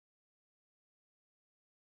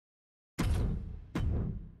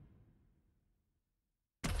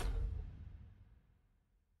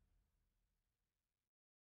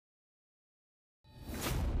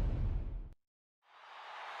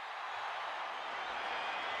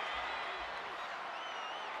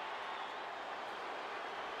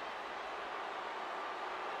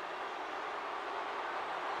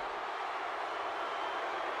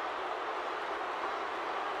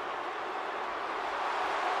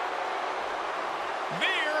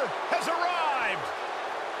Veer has arrived.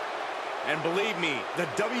 And believe me, the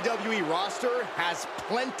WWE roster has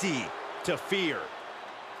plenty to fear.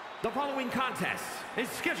 The following contest is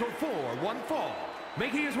scheduled for one fall.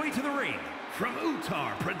 Making his way to the ring from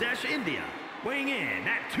Uttar Pradesh, India, weighing in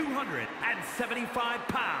at 275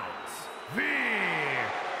 pounds, Veer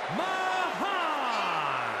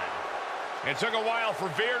Mahaan. It took a while for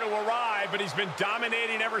Veer to arrive, but he's been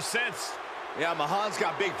dominating ever since. Yeah, Mahaan's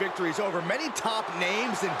got big victories over many top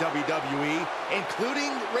names in WWE,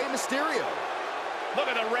 including Rey Mysterio. Look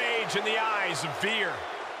at the rage in the eyes of Veer.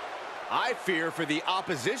 I fear for the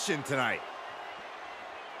opposition tonight.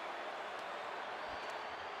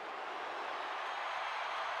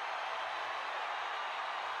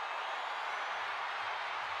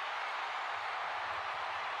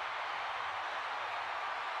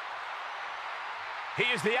 He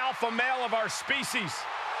is the alpha male of our species.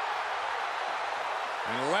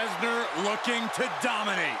 And Lesnar looking to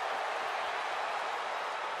dominate.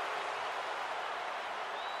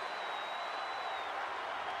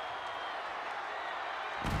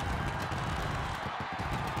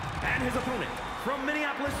 And his opponent from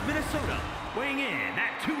Minneapolis, Minnesota, weighing in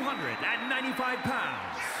at 295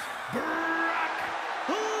 pounds, Brock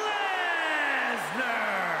Lesnar.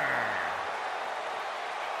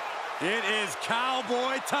 It is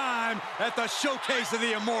cowboy time at the Showcase of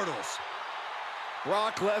the Immortals.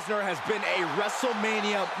 Brock Lesnar has been a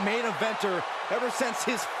WrestleMania main eventer ever since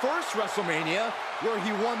his first WrestleMania, where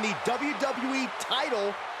he won the WWE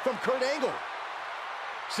title from Kurt Angle.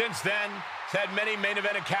 Since then, he's had many main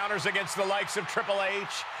event encounters against the likes of Triple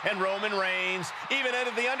H and Roman Reigns, even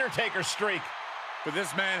ended the Undertaker streak. But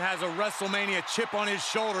this man has a WrestleMania chip on his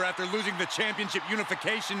shoulder after losing the championship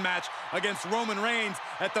unification match against Roman Reigns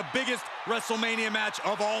at the biggest WrestleMania match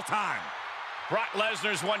of all time. Brock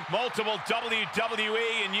Lesnar's won multiple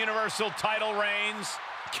WWE and Universal title reigns,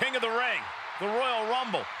 King of the Ring, the Royal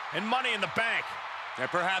Rumble, and Money in the Bank. And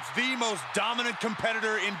perhaps the most dominant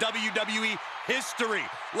competitor in WWE history.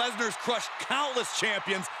 Lesnar's crushed countless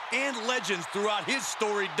champions and legends throughout his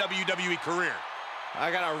storied WWE career. I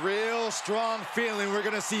got a real strong feeling we're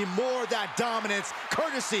going to see more of that dominance,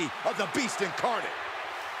 courtesy of the Beast Incarnate.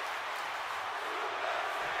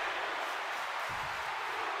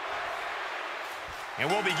 And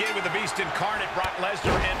we'll begin with the Beast Incarnate, Brock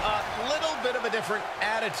Lesnar, and a little bit of a different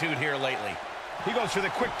attitude here lately. He goes for the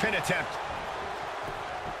quick pin attempt.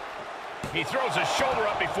 He throws his shoulder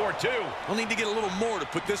up before two. We'll need to get a little more to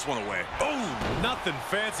put this one away. Oh, nothing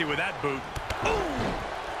fancy with that boot. Oh,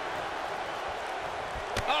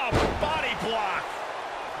 body block.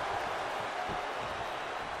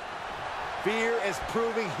 Veer is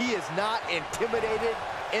proving he is not intimidated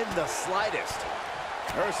in the slightest.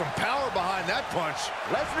 There's some power behind that punch.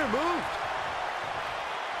 Lesnar moved.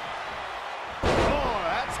 Oh,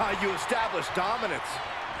 that's how you establish dominance.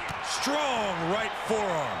 Strong right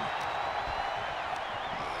forearm.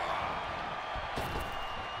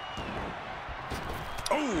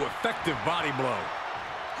 Oh, effective body blow.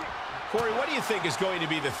 Corey, what do you think is going to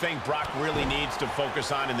be the thing Brock really needs to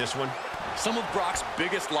focus on in this one? Some of Brock's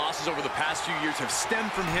biggest losses over the past few years have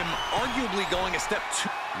stemmed from him arguably going a step too...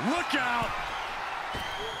 Look out!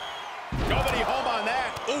 Nobody home on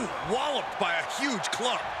that. Oh, walloped by a huge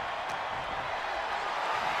club.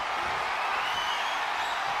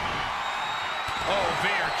 Oh,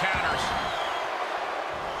 Veer counters.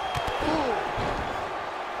 Ooh.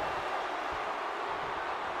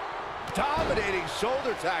 Dominating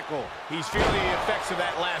shoulder tackle. He's feeling the effects of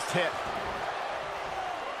that last hit.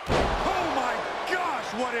 Oh my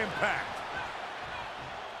gosh, what impact!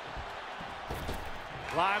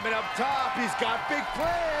 Climbing up top, he's got big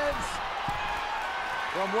plans.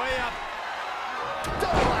 From way up,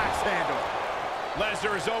 double axe handle.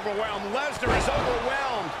 Lesnar is overwhelmed. Lesnar is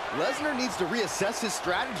overwhelmed. Lesnar needs to reassess his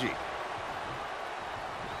strategy.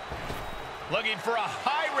 Looking for a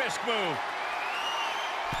high-risk move.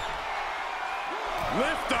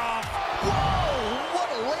 Lift off. Whoa,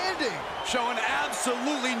 what a landing. Showing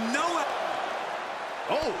absolutely no...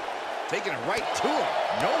 Oh, taking it right to him.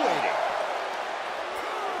 No waiting.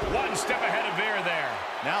 One step ahead of Veer there.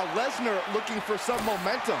 Now Lesnar looking for some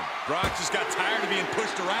momentum. Brock just got tired of being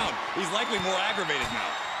pushed around. He's likely more aggravated now.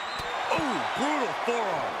 Oh, brutal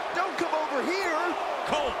forearm. Don't come over here.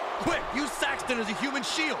 Cole, quick, use Saxton as a human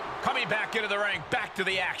shield. Coming back into the ring, back to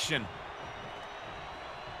the action.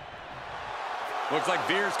 Looks like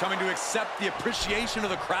Veer's coming to accept the appreciation of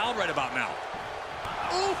the crowd right about now.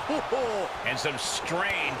 Ooh. And some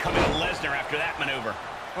strain coming to Lesnar after that maneuver.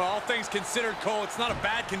 Well, all things considered, Cole, it's not a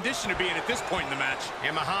bad condition to be in at this point in the match.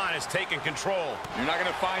 And Mahaan has taken control. You're not going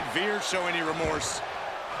to find Veer show any remorse.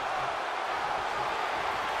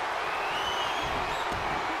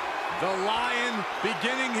 The Lion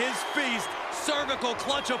beginning his feast. Cervical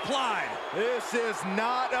clutch applied. This is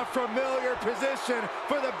not a familiar position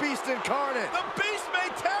for the Beast Incarnate. The Beast may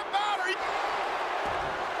tap out.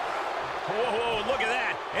 Whoa, look at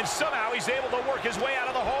that. And somehow he's able to work his way out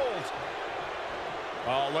of the hold.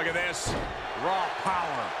 Oh, look at this. Raw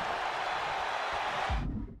power.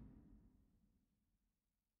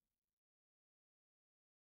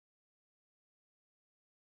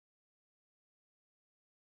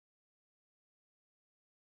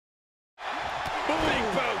 Big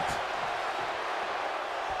boot.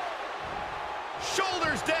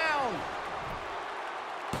 Shoulders down.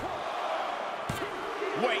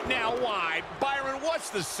 Wait, now why? Byron, what's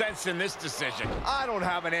the sense in this decision? I don't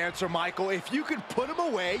have an answer, Michael. If you can put him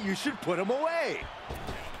away, you should put him away.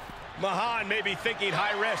 Mahaan may be thinking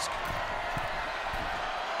high risk.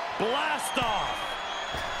 Blast off.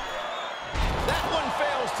 That one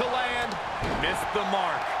fails to land. Missed the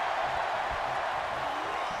mark.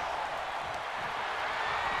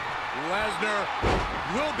 Lesnar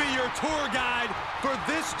will be your tour guide for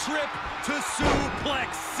this trip to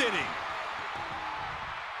Suplex City.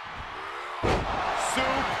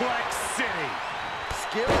 Suplex City.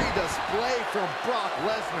 Scary display from Brock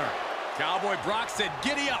Lesnar. Cowboy Brock said,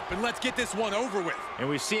 giddy up and let's get this one over with. And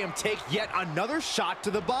we see him take yet another shot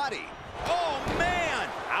to the body. Oh, man!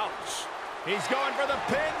 Ouch. He's going for the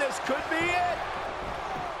pin. This could be it.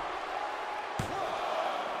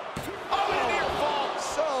 Oh, near fall.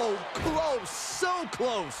 So close, so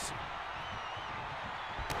close.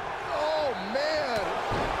 Oh, man.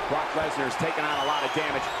 Brock Lesnar's taken on a lot of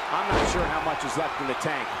damage. I'm not sure how much is left in the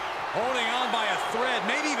tank. Holding on by a thread,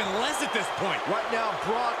 maybe even less at this point. Right now,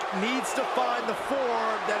 Brock needs to find the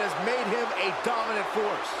form that has made him a dominant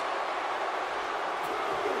force.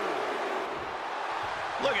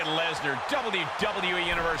 Look at Lesnar. WWE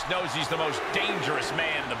Universe knows he's the most dangerous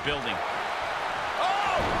man in the building.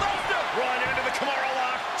 Oh, Lesnar! Run into the Kimura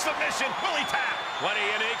lock. Submission. Will he tap? What a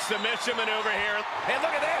unique submission maneuver here. And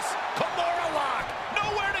look at this. Kimura lock.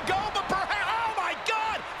 Nowhere to go, but perhaps... Oh, my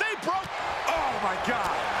God! They broke... Oh, my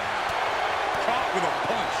God. Caught with a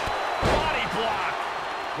punch. Body block.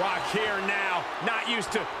 Brock here now. Not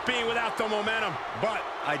used to being without the momentum. But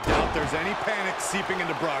I doubt there's any panic seeping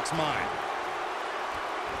into Brock's mind.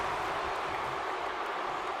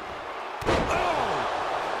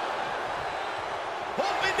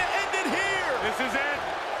 Hoping to end it here. This is it.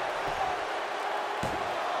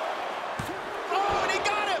 Oh, and he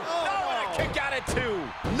got him. Oh, and a kick out at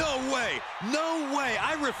 2. No way. No way.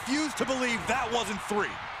 I refuse to believe that wasn't 3.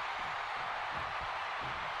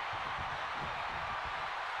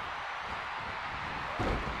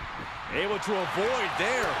 Able to avoid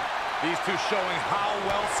there. These two showing how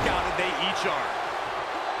well scouted they each are.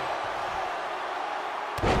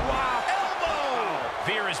 Wow. Elbow.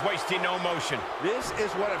 Veer is wasting no motion. This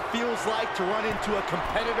is what it feels like to run into a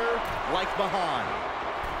competitor like Mahaan.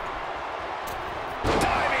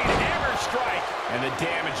 Diving hammer strike. And the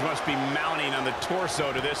damage must be mounting on the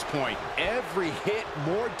torso to this point. Every hit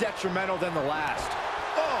more detrimental than the last.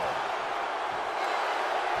 Oh!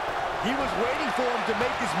 He was waiting for him to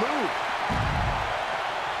make his move.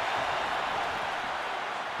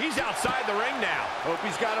 He's outside the ring now. Hope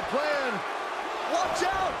he's got a plan. Watch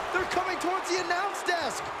out! They're coming towards the announce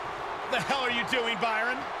desk. The hell are you doing,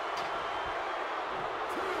 Byron?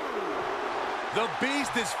 The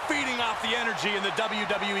Beast is feeding off the energy in the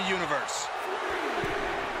WWE Universe.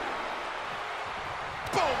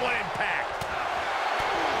 Boom, what impact.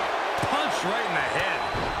 Punch right in the head.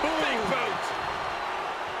 Big boot.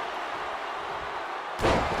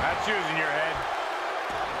 That's using your head.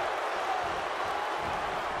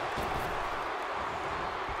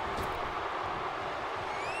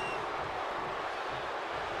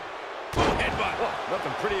 Boom, headbutt. Oh,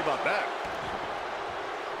 nothing pretty about that.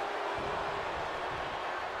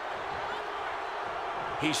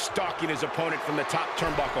 He's stalking his opponent from the top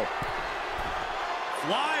turnbuckle.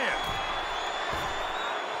 Flying.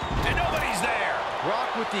 And nobody's there.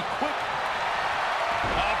 Brock with the quick.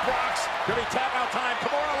 Brock's gonna be tap out time.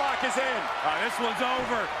 Kimura lock is in. This one's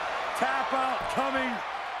over. Tap out coming.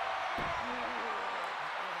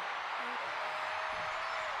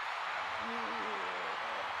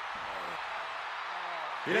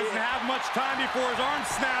 He doesn't have much time before his arm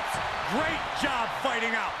snaps. Great job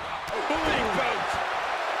fighting out. Big boot.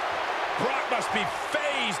 Brock must be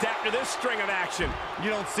phased after this string of action. You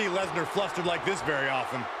don't see Lesnar flustered like this very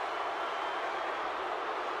often.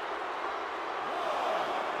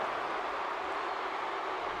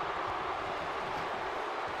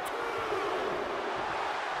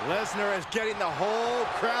 Lesnar is getting the whole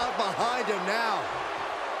crowd behind him now.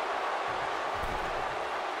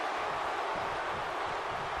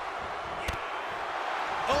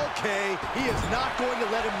 Okay, he is not going to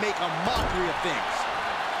let him make a mockery of things.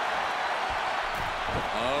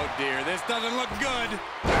 Oh, dear. This doesn't look good.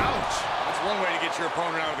 Ouch. That's one way to get your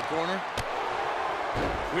opponent out of the corner.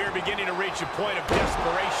 We're beginning to reach a point of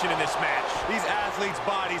desperation in this match. These athletes'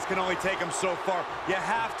 bodies can only take them so far. You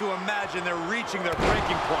have to imagine they're reaching their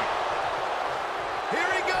breaking point. Here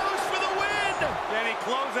he goes for the win! Can he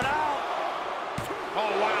close it out? Oh,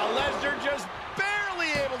 wow, Lesnar just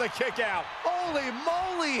barely able to kick out. Holy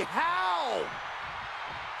moly, how?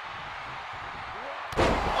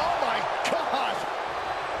 Oh my gosh!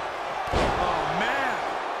 Oh, man.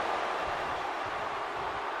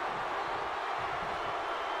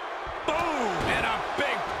 Boom! And a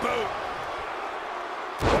big boot.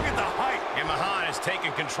 Look at the height. And Mahaan has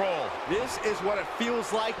taken control. This is what it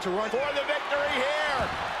feels like to run For the victory here.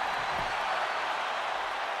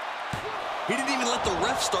 He didn't even let the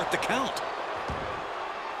ref start the count.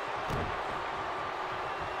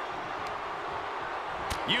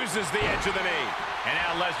 Uses the edge of the knee. And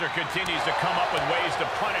now Lesnar continues to come up with ways to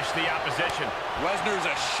punish the opposition. Lesnar's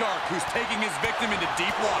a shark who's taking his victim into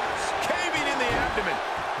deep waters. Caving in the abdomen.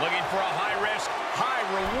 Looking for a high-risk,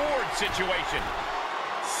 high-reward situation.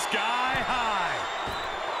 Sky high.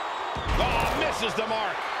 Oh, misses the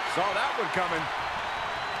mark. Saw that one coming.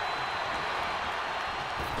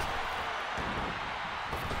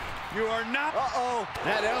 You are not... Uh-oh.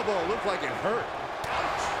 That elbow looked like it hurt.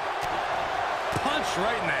 Punch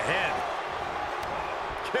right in the head.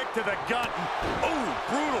 Kick to the gut. Ooh,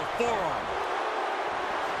 brutal forearm.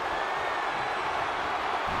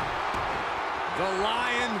 The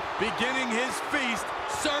Lion beginning his feast.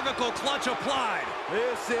 Cervical clutch applied.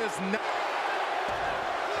 This is not...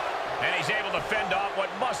 And he's able to fend off what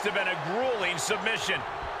must have been a grueling submission.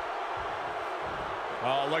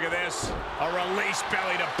 Oh, look at this. A release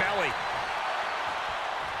belly to belly.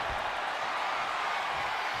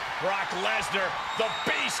 Brock Lesnar, the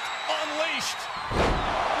beast unleashed.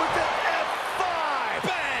 With the F5!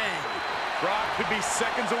 Bang! Brock could be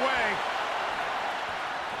seconds away.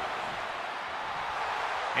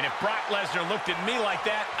 And if Brock Lesnar looked at me like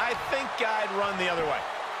that, I think I'd run the other way.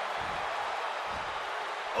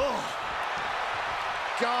 Oh,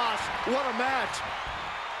 gosh, what a match.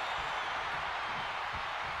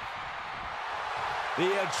 The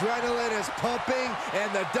adrenaline is pumping,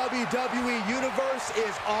 and the WWE Universe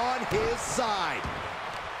is on his side.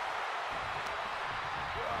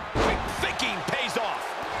 Quick thinking pays off.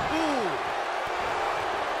 Ooh.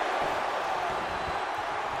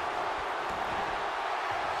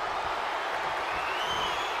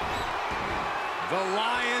 The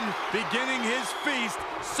Lion beginning his feast.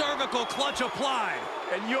 Cervical clutch applied.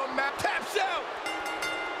 And your map taps out.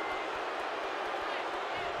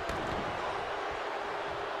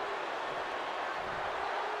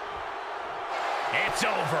 It's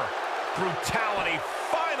over. Brutality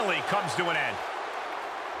finally comes to an end.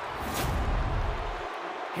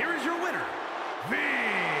 Here is your winner,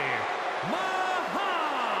 Veer,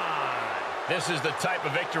 Mahaan. This is the type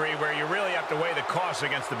of victory where you really have to weigh the costs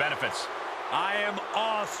against the benefits. I am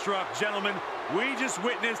awestruck, gentlemen. We just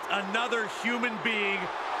witnessed another human being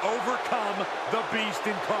overcome the beast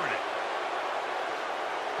incarnate.